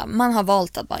bara så här, man har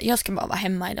valt att bara, jag ska bara vara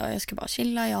hemma idag, jag ska bara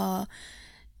chilla, jag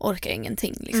orkar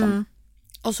ingenting liksom.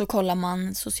 Och så kollar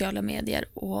man sociala medier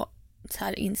och så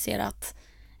här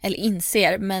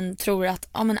inser men tror att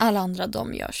alla andra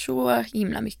de gör så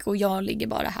himla mycket och jag ligger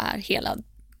bara här hela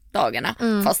dagarna.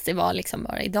 Fast det var liksom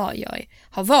bara idag jag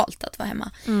har valt att vara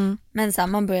hemma. Men så här,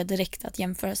 man börjar direkt att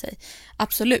jämföra sig.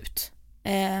 Absolut.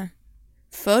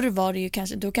 Förr var det ju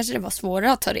kanske det var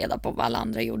svårare att ta reda på vad alla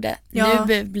andra gjorde.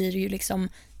 Nu blir det ju liksom,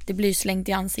 det blir slängt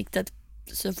i ansiktet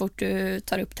så fort du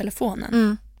tar upp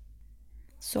telefonen.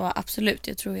 Så absolut,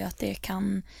 jag tror ju att det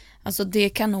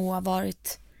kan nog ha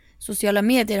varit. Sociala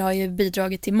medier har ju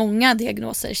bidragit till många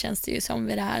diagnoser, känns det ju som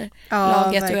vid det här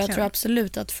laget. Verkligen. Och jag tror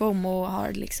absolut att FOMO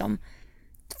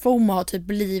har typ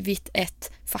blivit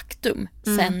ett faktum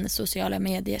sen sociala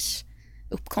mediers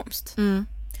uppkomst.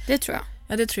 Det tror jag.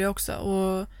 Ja, det tror jag också.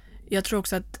 Och jag tror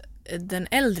också att den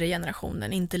äldre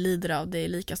generationen inte lider av det i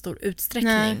lika stor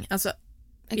utsträckning. Nej. Alltså,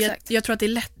 jag tror att det är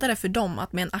lättare för dem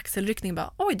att med en axelryckning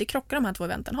bara, oj, det krockar de här två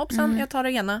eventen. Hoppsan, jag tar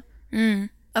det ena.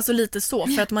 Alltså lite så,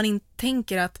 för att man inte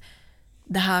tänker att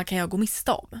det här kan jag gå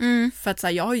miste om. För att så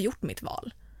här, jag har ju gjort mitt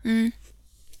val.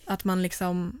 Att man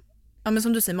liksom, men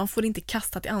som du säger, man får inte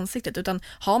kastat i ansiktet, utan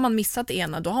har man missat det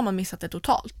ena, då har man missat det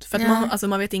totalt. För att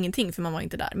man vet ingenting för man var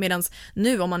inte där. Medan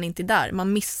nu om man inte är där,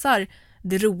 man missar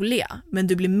det roliga, men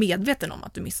du blir medveten om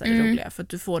att du missar det roliga för att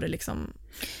du får det liksom.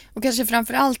 Och kanske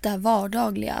framförallt det här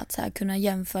vardagliga, att så här kunna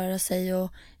jämföra sig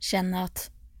och känna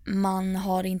att man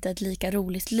har inte ett lika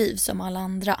roligt liv som alla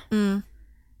andra.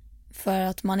 För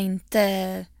att man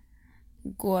inte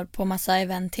går på massa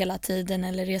event hela tiden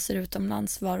eller reser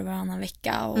utomlands var och varannan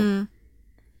vecka. Och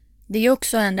det är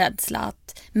också en rädsla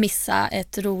att missa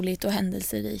ett roligt och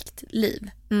händelserikt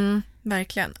liv.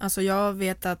 Verkligen. Alltså jag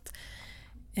vet att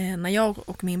när jag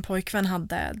och min pojkvän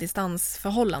hade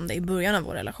distansförhållande i början av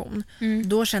vår relation,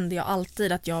 då kände jag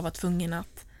alltid att jag var tvungen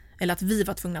att vi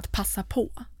var tvungna att passa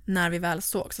på när vi väl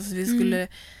sågs. Alltså vi skulle,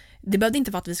 det behövde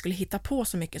inte vara att vi skulle hitta på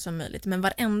så mycket som möjligt, men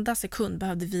varenda sekund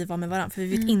behövde vi vara med varandra, för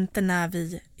vi vet inte när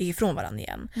vi är ifrån varandra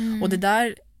igen. Och det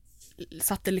där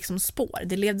satte liksom spår.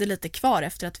 Det levde lite kvar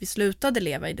efter att vi slutade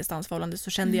leva i distansförhållande, så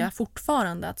kände jag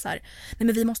fortfarande att så här, nej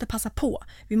men vi måste passa på.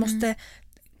 Vi måste.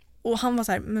 Och han var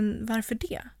så här, men varför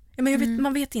det? Ja, men jag vet,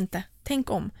 man vet inte. Tänk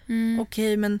om.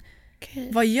 Okej, men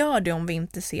vad gör det om vi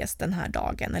inte ses den här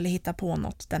dagen eller hittar på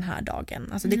något den här dagen?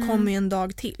 Alltså det kommer ju en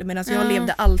dag till. Men jag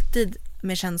levde alltid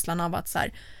med känslan av att så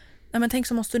här, nej men tänk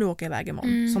så måste du åka iväg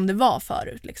imorgon, som det var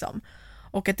förut liksom.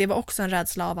 Och att det var också en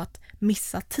rädsla av att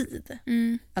missa tid.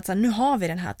 Att så här, nu har vi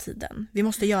den här tiden. Vi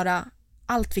måste göra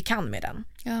allt vi kan med den.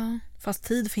 Ja. Fast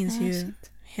tid finns ju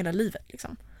hela livet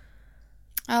liksom.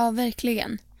 Ja,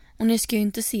 verkligen. Och ni ska ju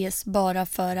inte ses bara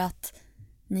för att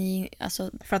ni,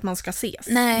 alltså... För att man ska ses.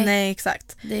 Nej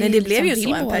exakt. Det men det liksom blev ju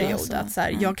så en period alltså. att så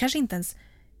här, jag kanske inte ens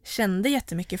kände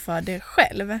jättemycket för det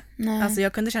själv. Nej. Alltså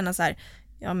jag kunde känna så här,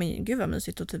 ja men gud vad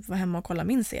mysigt att typ vara hemma och kolla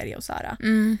min serie och så här.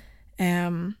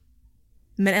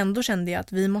 Men ändå kände jag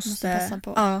att vi måste passa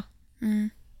på. Ja.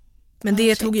 Men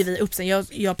det tog ju vi upp sen.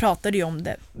 Jag pratade ju om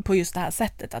det på just det här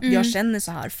sättet. Att jag känner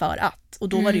så här för att. Och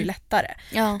då var det ju lättare.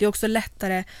 Ja. Det är också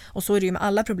lättare, och så är det ju med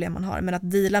alla problem man har, men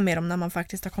att dela med dem när man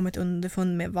faktiskt har kommit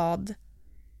underfund med vad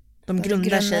de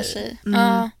grundar sig.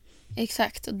 Ja,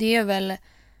 exakt. Och det är väl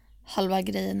halva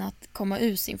grejen att komma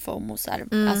ur sin FOMO. Så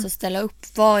här. Alltså ställa upp,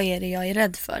 vad är det jag är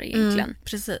rädd för egentligen.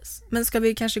 Precis. Men ska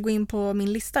vi kanske gå in på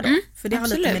min lista då? För det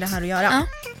absolut. har lite med det här att göra. Ja.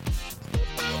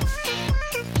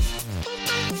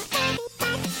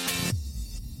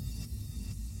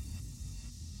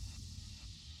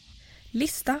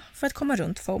 Lista för att komma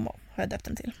runt FOMO har jag döpt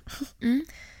den till.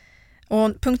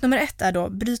 Och punkt nummer 1 är då: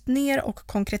 bryt ner och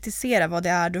konkretisera vad det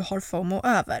är du har FOMO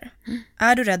över.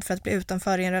 Är du rädd för att bli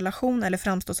utanför i en relation eller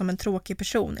framstå som en tråkig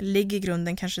person? Ligger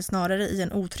grunden kanske snarare i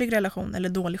en otrygg relation eller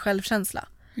dålig självkänsla?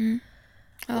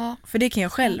 Ja. För det kan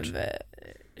jag själv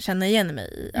känna igen mig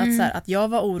i. Att, så här, att jag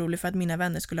var orolig för att mina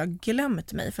vänner skulle ha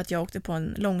glömt mig för att jag åkte på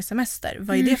en lång semester.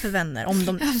 Vad är det för vänner? Om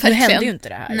de, nu hände ju inte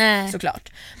det här,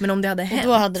 såklart. Men om det hade hänt. Och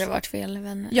då hade det varit fel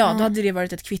vänner. Ja, då hade det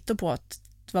varit ett kvitto på att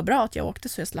det var bra att jag åkte,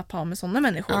 så jag slapp ha med sådana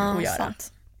människor att göra.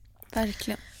 Sant.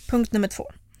 Verkligen. Punkt nummer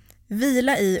 2.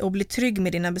 Vila i och bli trygg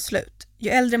med dina beslut. Ju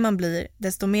äldre man blir,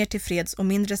 desto mer tillfreds och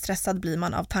mindre stressad blir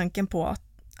man av tanken på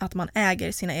att man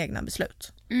äger sina egna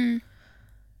beslut.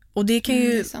 Och det kan ju...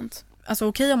 det är sant. Alltså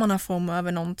okej om man har FOMO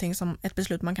över någonting, som ett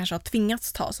beslut man kanske har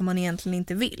tvingats ta som man egentligen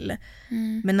inte vill.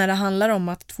 Men när det handlar om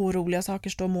att två roliga saker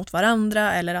står mot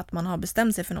varandra eller att man har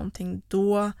bestämt sig för någonting,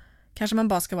 då kanske man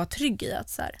bara ska vara trygg i att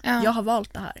så här, jag har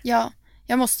valt det här. Ja,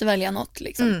 jag måste välja något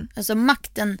liksom. Alltså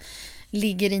makten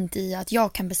ligger inte i att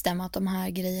jag kan bestämma att de här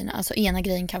grejerna, alltså ena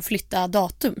grejen kan flytta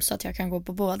datum så att jag kan gå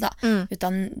på båda.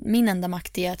 Utan min enda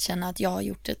makt är att känna att jag har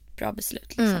gjort ett bra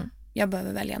beslut liksom. Jag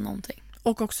behöver välja någonting.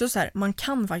 Och också så här, man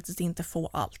kan faktiskt inte få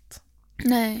allt.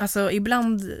 Nej. Alltså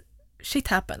ibland, shit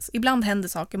happens. Ibland händer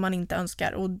saker man inte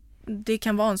önskar, och det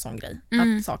kan vara en sån grej.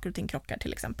 Att saker och ting krockar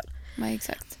till exempel. Ja,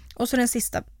 exakt. Och så den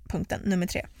sista punkten, nummer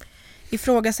 3.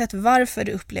 Ifrågasätt varför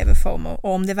du upplever FOMO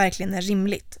och om det verkligen är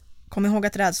rimligt. Kom ihåg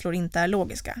att rädslor inte är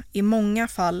logiska. I många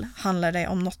fall handlar det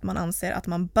om något man anser att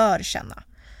man bör känna.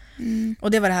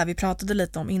 Och det var det här vi pratade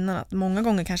lite om innan, att många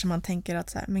gånger kanske man tänker att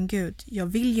så här, men gud, jag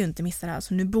vill ju inte missa det här,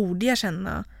 så nu borde jag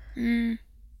känna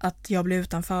att jag blir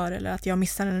utanför, eller att jag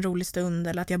missar en rolig stund,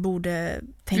 eller att jag borde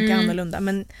tänka annorlunda.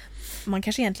 Men man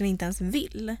kanske egentligen inte ens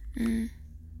vill.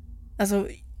 Alltså,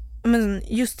 men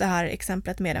just det här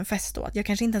exemplet med en fest då, att jag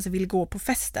kanske inte ens vill gå på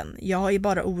festen. Jag är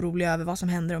bara orolig över vad som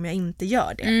händer om jag inte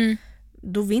gör det.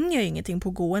 Då vinner jag ju ingenting på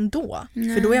att gå ändå.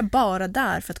 För då är jag bara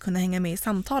där för att kunna hänga med i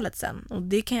samtalet sen. Och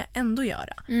det kan jag ändå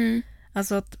göra.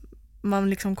 Alltså att man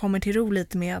liksom kommer till ro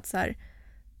lite med att, så här,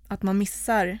 att man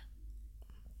missar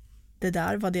det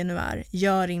där, vad det nu är.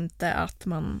 Gör inte att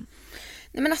man...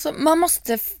 Nej, men alltså man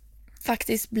måste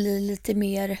faktiskt bli lite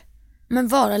mer... Men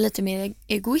vara lite mer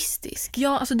egoistisk.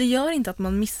 Ja, alltså det gör inte att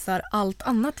man missar allt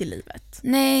annat i livet.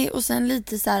 Nej, och sen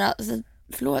lite så här... Alltså,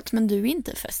 förlåt, men du är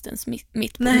inte festens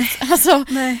mittpunkt. Nej. Alltså,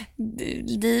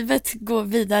 livet går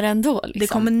vidare ändå. Liksom. Det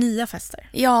kommer nya fester.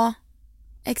 Ja,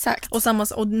 Exakt.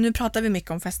 Och nu pratar vi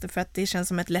mycket om fester för att det känns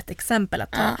som ett lätt exempel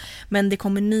att ta. Men det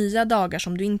kommer nya dagar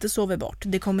som du inte sover bort.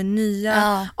 Det kommer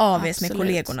nya AVs med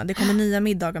kollegorna. Det kommer nya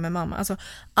middagar med mamma. Alltså,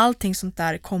 allting sånt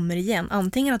där kommer igen.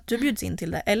 Antingen att du bjuds in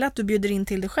till det eller att du bjuder in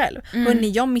till det själv. Hörrni,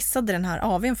 jag missade den här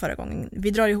AVn förra gången.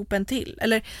 Vi drar ihop en till.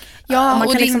 Eller man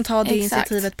kan liksom ta det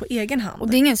initiativet på egen hand. Och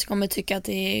det är ingen som kommer tycka att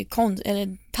det är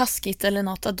eller taskigt eller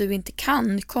något att du inte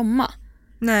kan komma.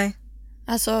 Nej.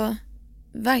 Alltså...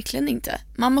 Verkligen inte.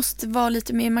 Man måste vara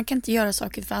lite mer, man kan inte göra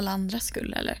saker för alla andras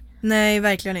skull, eller? Nej,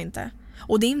 verkligen inte.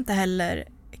 Och det är inte heller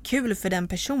kul för den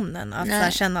personen att så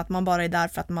här, känna att man bara är där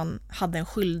för att man hade en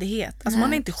skyldighet. Alltså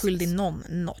man är inte skyldig någon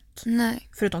något. Nej.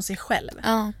 Förutom sig själv.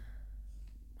 Ja,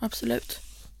 absolut.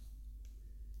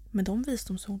 Med de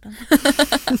visdomsorden.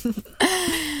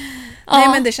 Nej,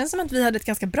 men det känns som att vi hade ett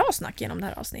ganska bra snack genom det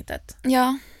här avsnittet.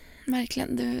 Ja,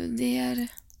 verkligen. Det är...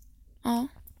 Ja,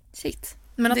 shit.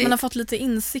 Men att man har fått lite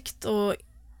insikt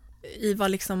i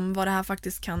vad det här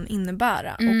faktiskt kan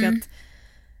innebära. Och att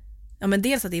men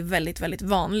dels att det är väldigt, väldigt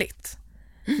vanligt.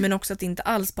 Men också att det inte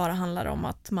alls bara handlar om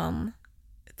att man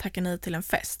tackar nej till en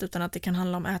fest. Utan att det kan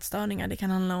handla om ätstörningar, det kan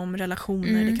handla om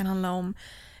relationer, det kan handla om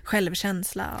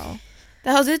självkänsla. Det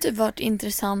hade typ varit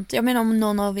intressant. Jag menar om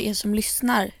någon av er som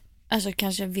lyssnar alltså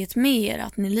kanske vet mer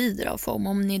att ni lider av FOMO.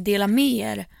 Om ni delar med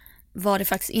er vad det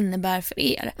faktiskt innebär för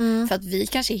er. För att vi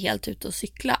kanske är helt ute och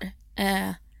cyklar.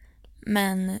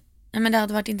 Men det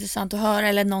hade varit intressant att höra.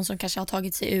 Eller någon som kanske har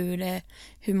tagit sig ur det,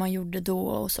 hur man gjorde då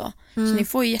och så. Så ni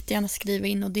får ju jättegärna skriva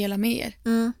in och dela med er.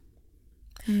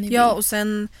 Ja, och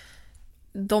sen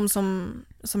de som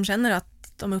känner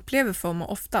att de upplever FOMO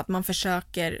ofta, att man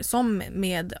försöker, som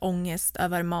med ångest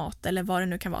över mat eller vad det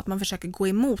nu kan vara, att man försöker gå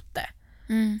emot det.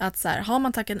 Att så här, har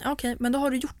man tackat, okej, men då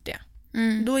har du gjort det.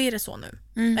 Då är det så nu.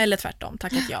 Eller tvärtom,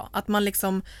 tackat ja. Att man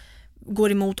liksom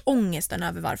går emot ångesten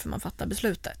över varför man fattar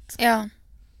beslutet. Ja,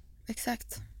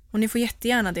 exakt. Och ni får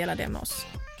jättegärna dela det med oss.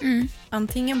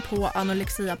 Antingen på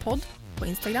anorexiapodd på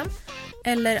Instagram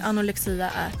eller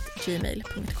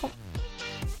anorexia@gmail.com.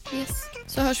 Yes.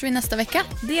 Så hörs vi nästa vecka.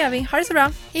 Det gör vi. Ha det så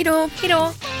bra. Hej då. Hej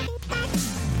då.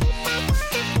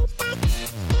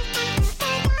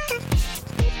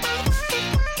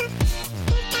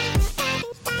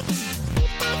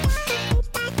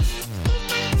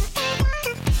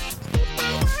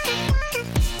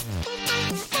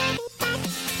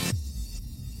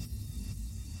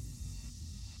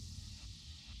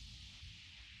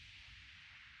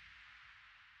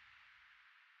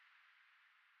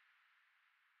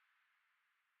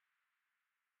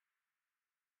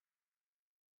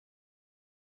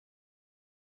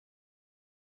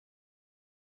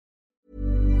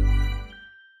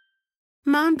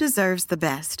 Mom deserves the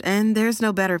best, and there's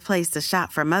no better place to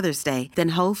shop for Mother's Day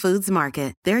than Whole Foods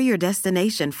Market. They're your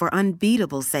destination for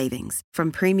unbeatable savings,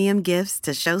 from premium gifts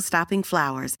to show-stopping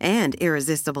flowers and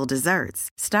irresistible desserts.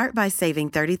 Start by saving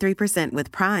 33%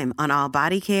 with Prime on all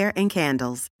body care and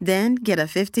candles. Then get a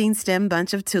 15-stem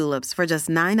bunch of tulips for just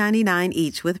 $9.99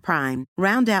 each with Prime.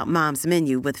 Round out Mom's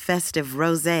menu with festive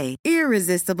rosé,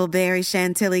 irresistible berry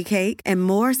chantilly cake, and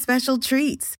more special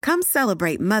treats. Come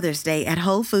celebrate Mother's Day at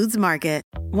Whole Foods Market.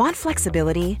 Want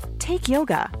flexibility? Take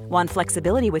yoga. Want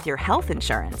flexibility with your health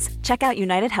insurance? Check out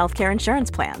United Healthcare Insurance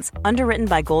Plans. Underwritten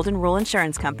by Golden Rule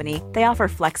Insurance Company, they offer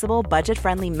flexible,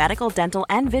 budget-friendly medical, dental,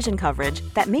 and vision coverage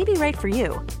that may be right for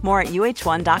you. More at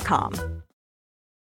uh1.com.